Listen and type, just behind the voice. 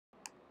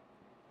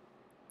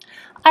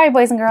All right,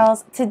 boys and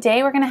girls,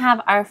 today we're going to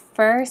have our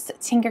first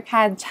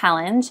Tinkercad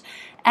challenge,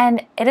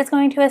 and it is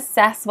going to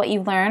assess what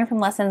you've learned from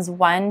lessons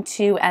 1,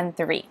 2, and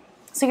 3.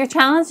 So your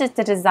challenge is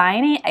to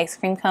design an ice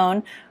cream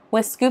cone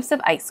with scoops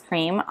of ice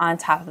cream on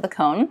top of the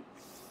cone,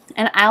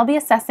 and I'll be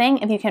assessing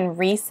if you can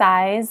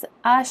resize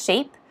a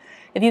shape,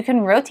 if you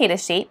can rotate a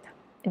shape,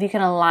 if you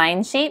can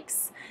align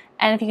shapes,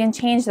 and if you can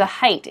change the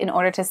height in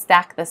order to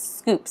stack the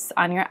scoops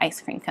on your ice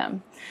cream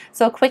cone.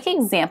 So a quick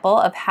example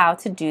of how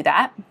to do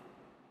that.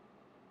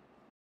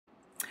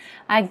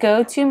 I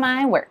go to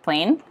my work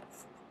plane.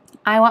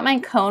 I want my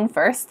cone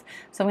first,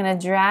 so I'm going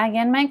to drag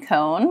in my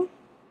cone,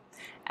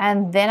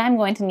 and then I'm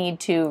going to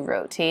need to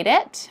rotate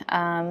it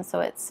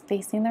so it's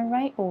facing the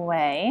right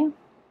way. All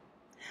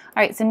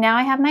right, so now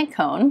I have my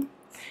cone,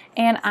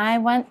 and I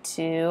want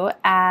to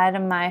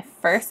add my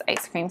first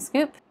ice cream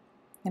scoop.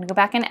 I'm going to go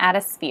back and add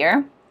a sphere.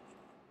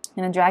 I'm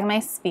going to drag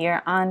my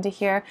sphere onto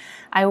here.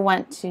 I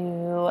want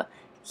to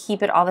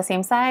keep it all the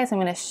same size. I'm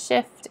going to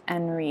shift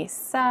and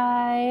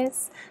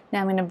resize. Now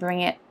I'm going to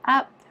bring it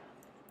up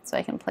so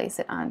I can place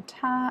it on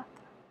top.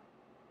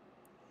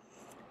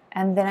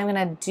 And then I'm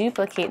going to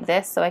duplicate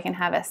this so I can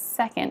have a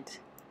second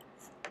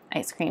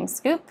ice cream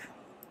scoop.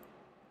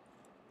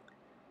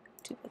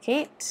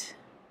 Duplicate.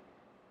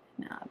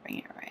 Now I'll bring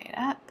it right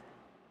up.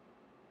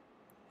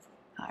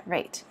 All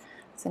right.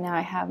 So now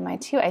I have my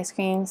 2 ice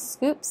cream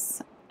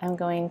scoops. I'm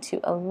going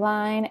to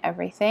align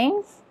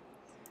everything.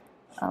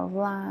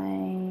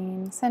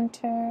 Align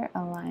center,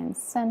 align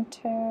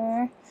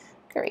center.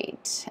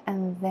 Great.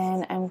 And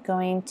then I'm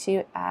going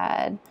to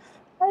add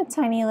a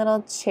tiny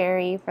little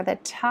cherry for the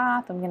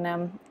top. I'm going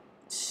to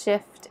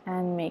shift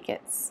and make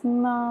it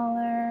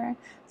smaller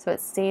so it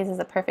stays as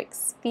a perfect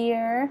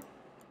sphere.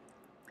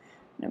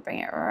 I'm going to bring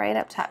it right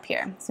up top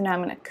here. So now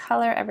I'm going to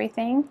color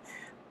everything.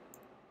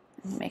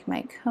 Make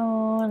my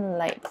cone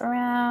light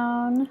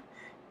brown.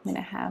 I'm going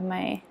to have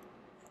my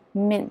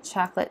mint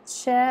chocolate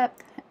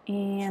chip,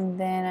 and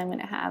then I'm going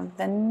to have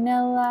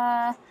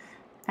vanilla,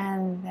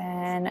 and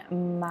then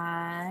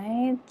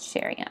my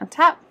cherry on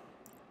top.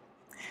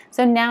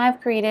 So now I've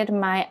created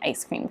my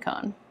ice cream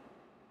cone.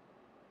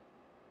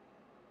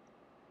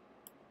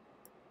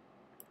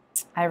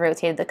 I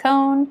rotated the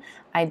cone,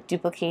 I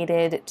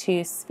duplicated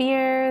 2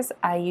 spheres,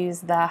 I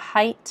used the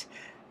height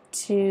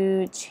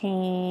to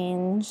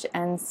change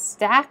and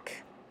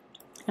stack,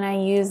 and I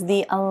use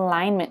the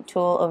alignment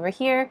tool over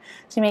here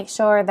to make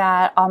sure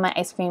that all my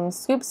ice cream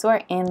scoops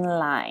were in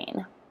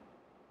line.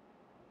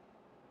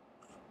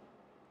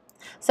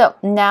 So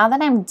now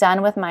that I'm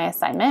done with my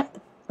assignment,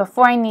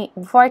 before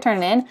I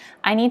turn it in,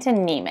 I need to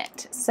name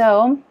it.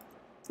 So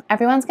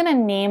everyone's going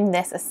to name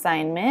this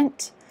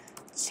assignment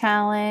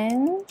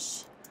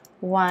Challenge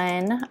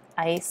 1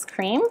 Ice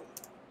Cream.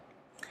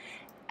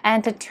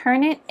 And to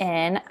turn it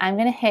in, I'm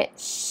going to hit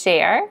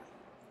Share.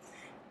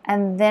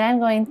 And then I'm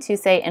going to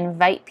say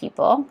invite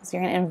people, because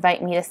you're going to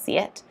invite me to see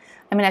it.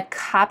 I'm going to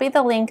copy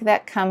the link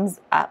that comes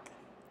up.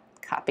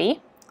 Copy,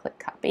 click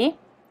copy.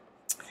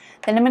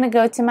 Then I'm going to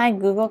go to my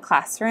Google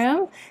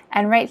Classroom,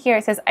 and right here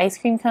it says Ice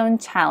Cream Cone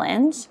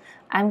Challenge.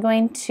 I'm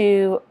going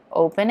to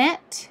open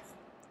it,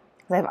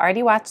 because I've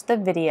already watched the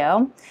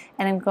video,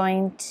 and I'm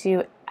going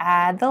to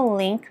add the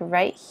link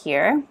right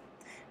here.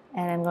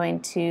 And I'm going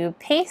to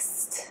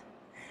paste,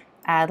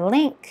 add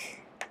link.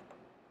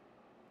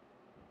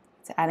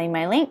 Adding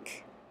my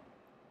link,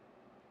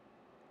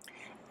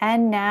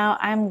 and now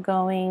I'm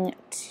going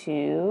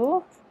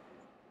to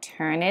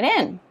turn it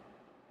in.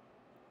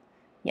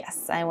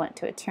 Yes, I want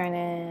to turn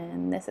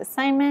in this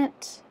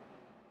assignment,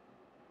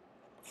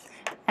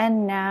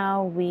 and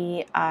now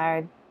we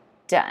are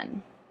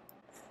done.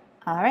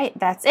 All right,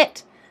 that's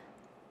it.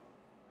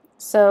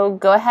 So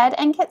go ahead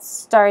and get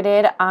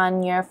started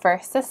on your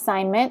first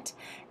assignment,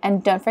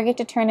 and don't forget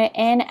to turn it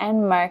in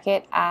and mark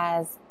it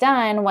as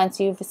done once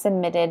you've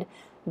submitted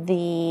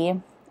the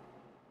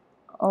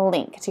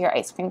link to your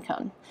ice cream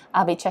cone.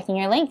 I'll be checking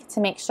your link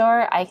to make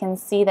sure I can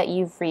see that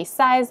you've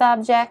resized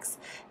objects,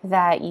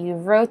 that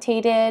you've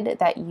rotated,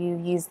 that you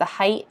use the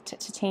height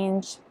to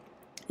change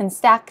and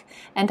stack,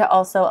 and to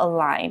also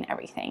align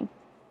everything.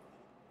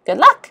 Good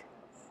luck!